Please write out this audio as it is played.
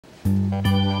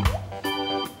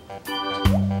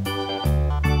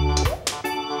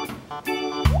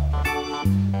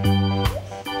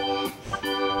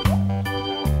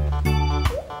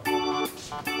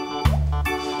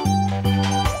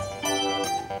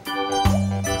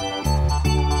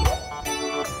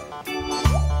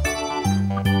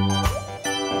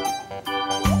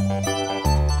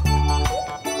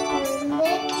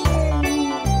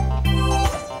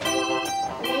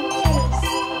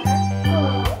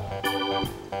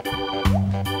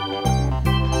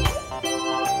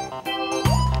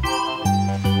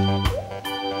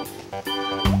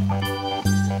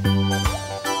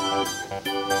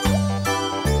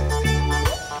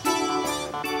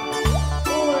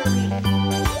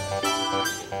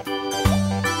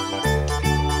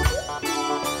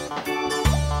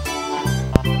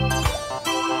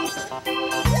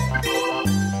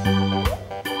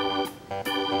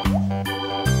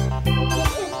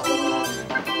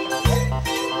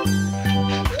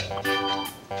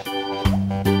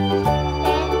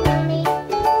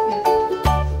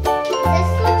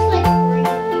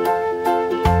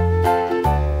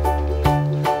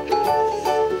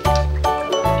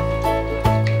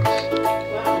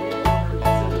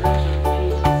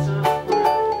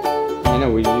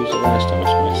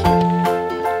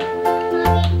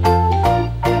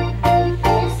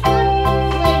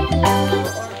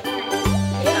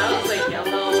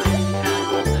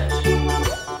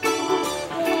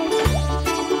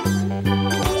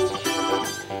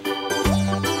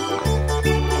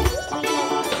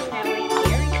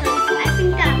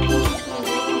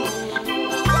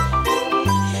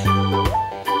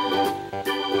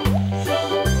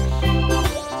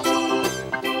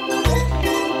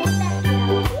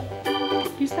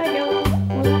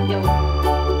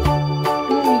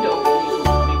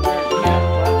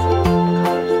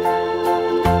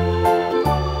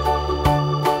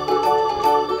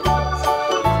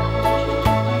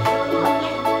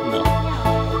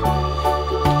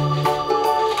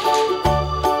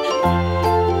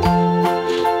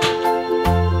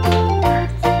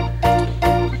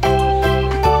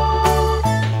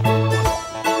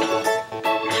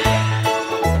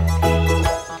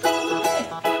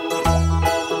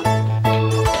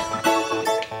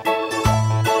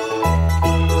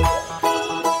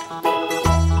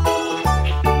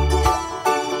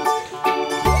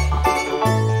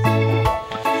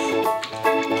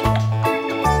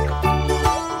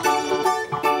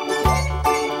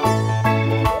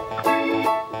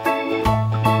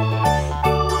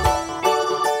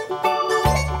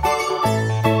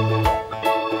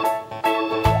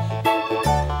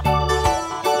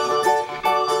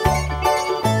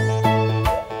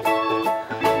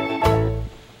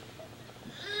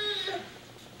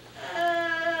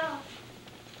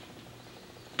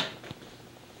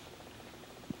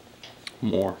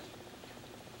More.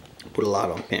 Put a lot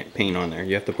of paint on there.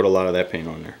 You have to put a lot of that paint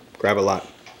on there. Grab a lot.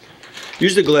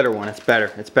 Use the glitter one. It's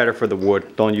better. It's better for the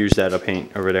wood. Don't use that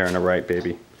paint over there on the right,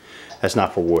 baby. That's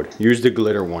not for wood. Use the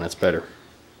glitter one. It's better.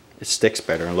 It sticks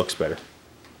better and looks better.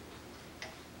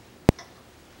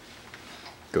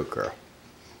 Good girl.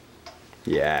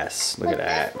 Yes. Look at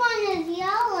that. This one is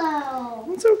yellow.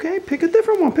 It's okay. Pick a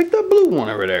different one. Pick the blue one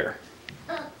over there.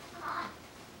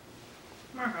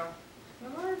 Marco,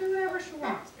 let her do whatever she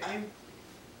wants, babe.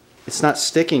 It's not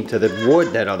sticking to the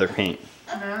wood, that other paint.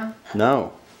 No?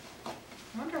 No. I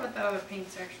wonder what that other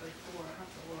paint's actually for. I'll have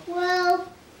to look. Well,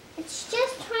 it's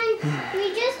just trying.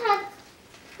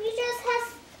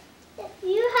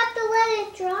 You have to let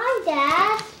it dry,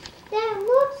 Dad. That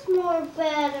looks more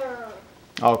better.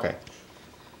 Okay.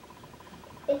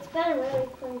 It's better really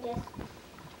from just.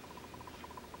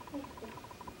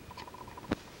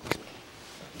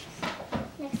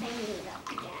 Next time we do that.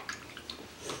 Yeah.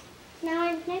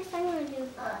 Now, next time we're gonna do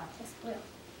this blue.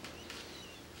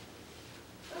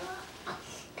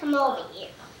 Come over here.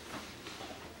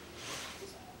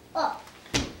 Oh.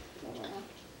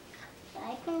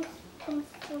 I can come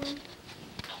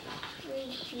right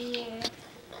here.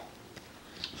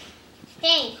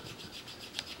 Hey.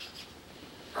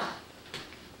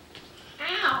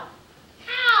 Ow!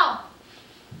 Ow!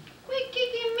 Quit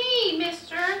kicking me,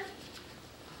 mister!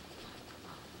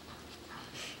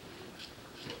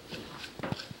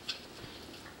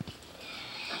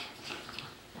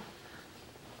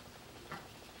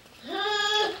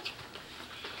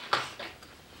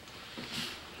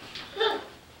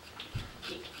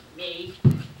 Me.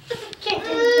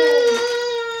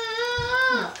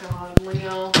 Oh God,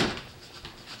 Leo.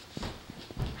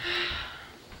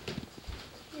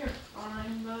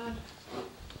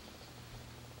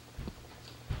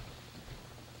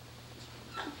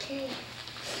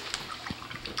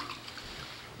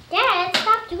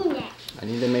 I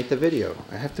need to make the video.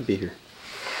 I have to be here.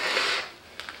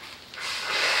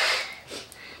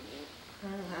 Oh,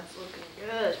 that's looking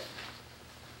good.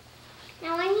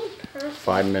 Now I need perfect.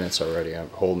 5 minutes already. I'm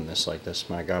holding this like this.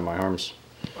 My God, my arms.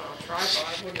 Well, a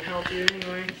tripod wouldn't help you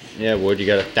anyway. Yeah, would you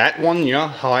got that one? You know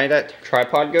how high that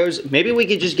tripod goes? Maybe we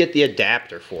could just get the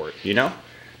adapter for it. You know,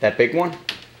 that big one,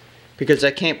 because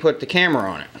I can't put the camera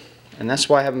on it, and that's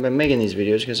why I haven't been making these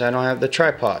videos because I don't have the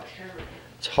tripod.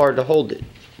 It's hard to hold it,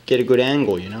 get a good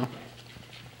angle. You know.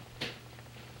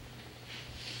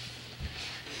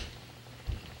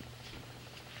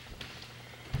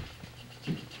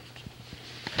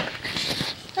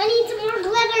 I need some more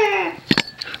glitter.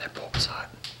 That bulb's hot.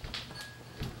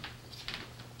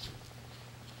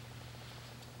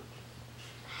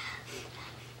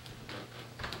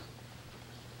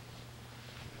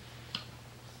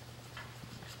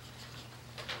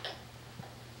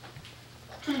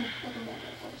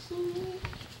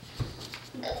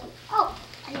 Oh,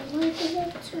 I want the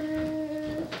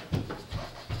glitter.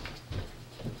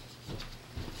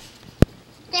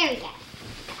 There we go.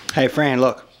 Hey, Fran,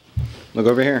 look. Look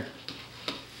over here.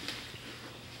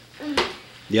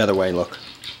 The other way, look.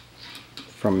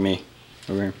 From me.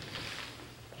 Over here.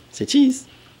 Say cheese.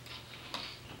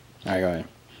 Alright, go ahead.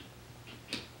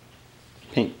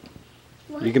 Paint.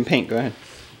 What? You can paint, go ahead.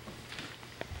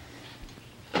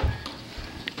 I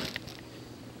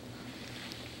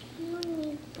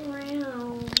need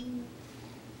brown.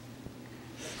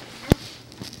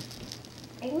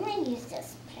 I'm gonna use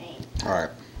this paint.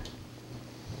 Alright.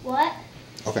 What?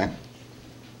 Okay.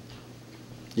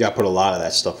 You gotta put a lot of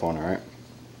that stuff on, alright?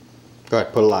 Go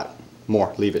ahead, put a lot.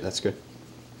 More. Leave it, that's good.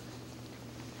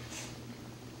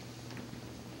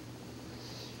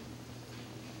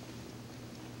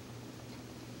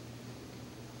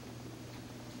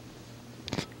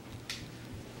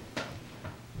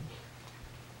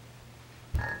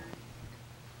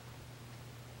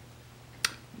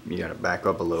 You gotta back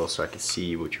up a little so I can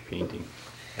see what you're painting.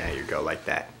 There you go, like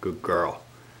that. Good girl.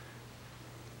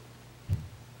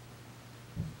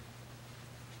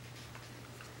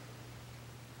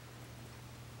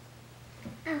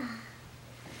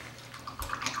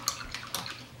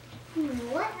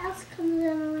 What else comes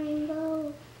in a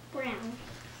rainbow? Brown.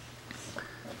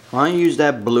 Why don't you use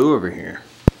that blue over here?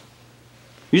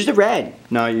 Use the red.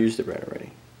 No, you used the red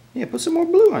already. Yeah, put some more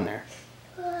blue on there.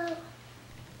 I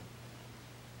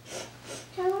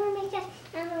want to make a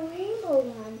rainbow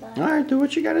one, but Alright, do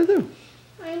what you gotta do.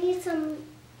 I need some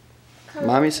color.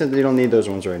 Mommy said they don't need those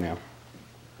ones right now.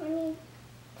 I need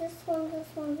this one, this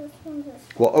one, this one, this one.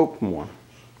 Well, open one.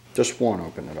 Just one,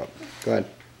 open it up. Go ahead.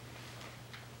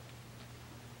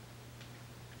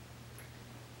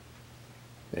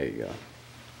 There you go.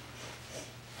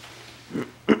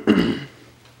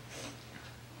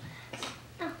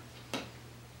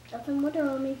 Nothing water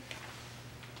on me.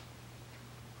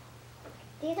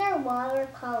 These are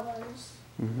watercolors.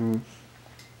 Mm-hmm.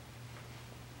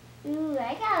 Ooh,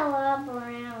 I got a lot of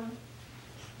brown.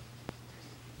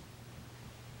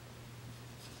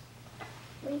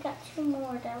 We got two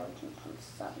more that we can put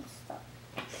some stuff.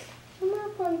 I'm gonna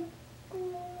put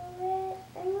red,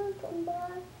 I'm gonna put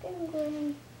black and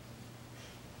green.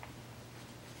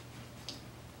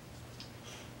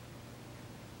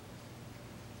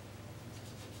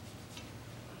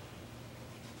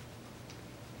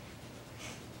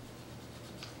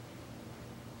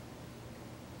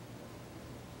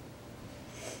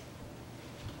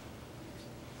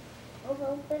 A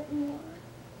little bit more.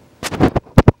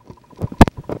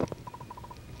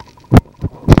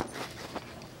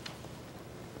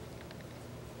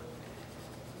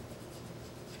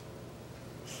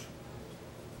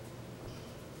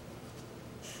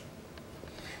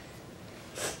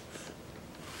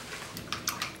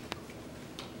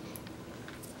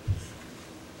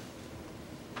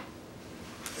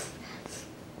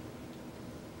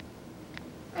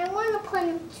 I want to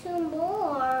put two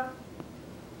more.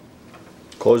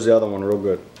 Close the other one real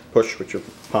good. Push with your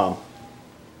palm.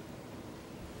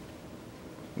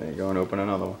 There you go, and open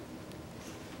another one.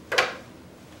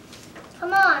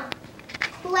 Come on.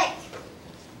 Click.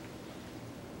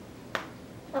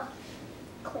 Oh,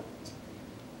 clicked.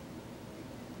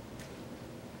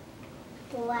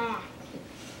 Black.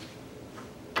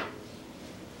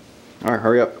 Alright,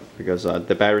 hurry up, because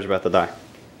the battery's about to die.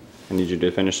 I need you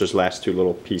to finish those last two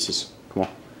little pieces. Come on.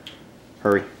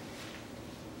 Hurry.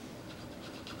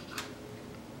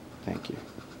 Thank you.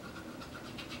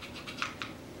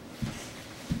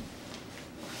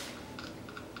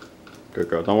 Good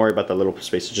girl. Don't worry about the little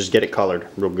spaces. Just get it colored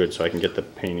real good so I can get the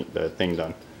thing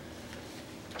done.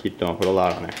 Keep doing. Put a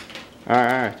lot on there.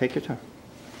 Alright, take your time.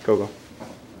 Go.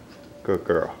 Good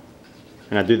girl.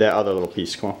 And now do that other little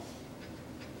piece, come on.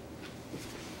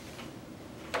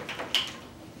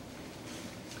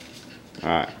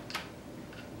 Alright.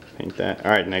 Paint that.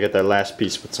 Alright, now get that last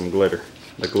piece with some glitter.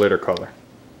 The glitter color.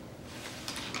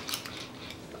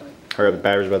 Hurry up, the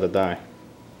battery's about to die.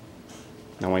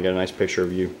 I want to get a nice picture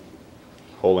of you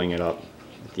holding it up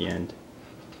at the end.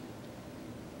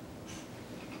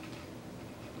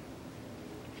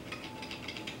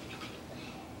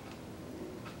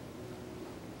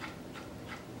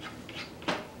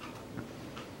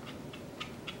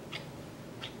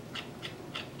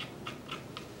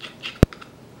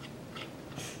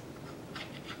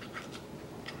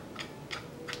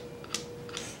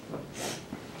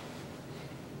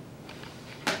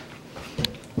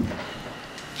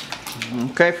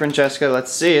 Okay, Francesca,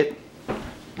 let's see it.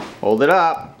 Hold it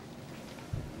up.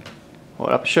 Hold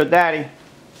it up, show Daddy.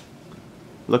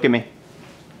 Look at me.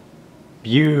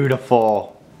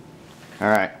 Beautiful. All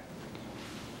right.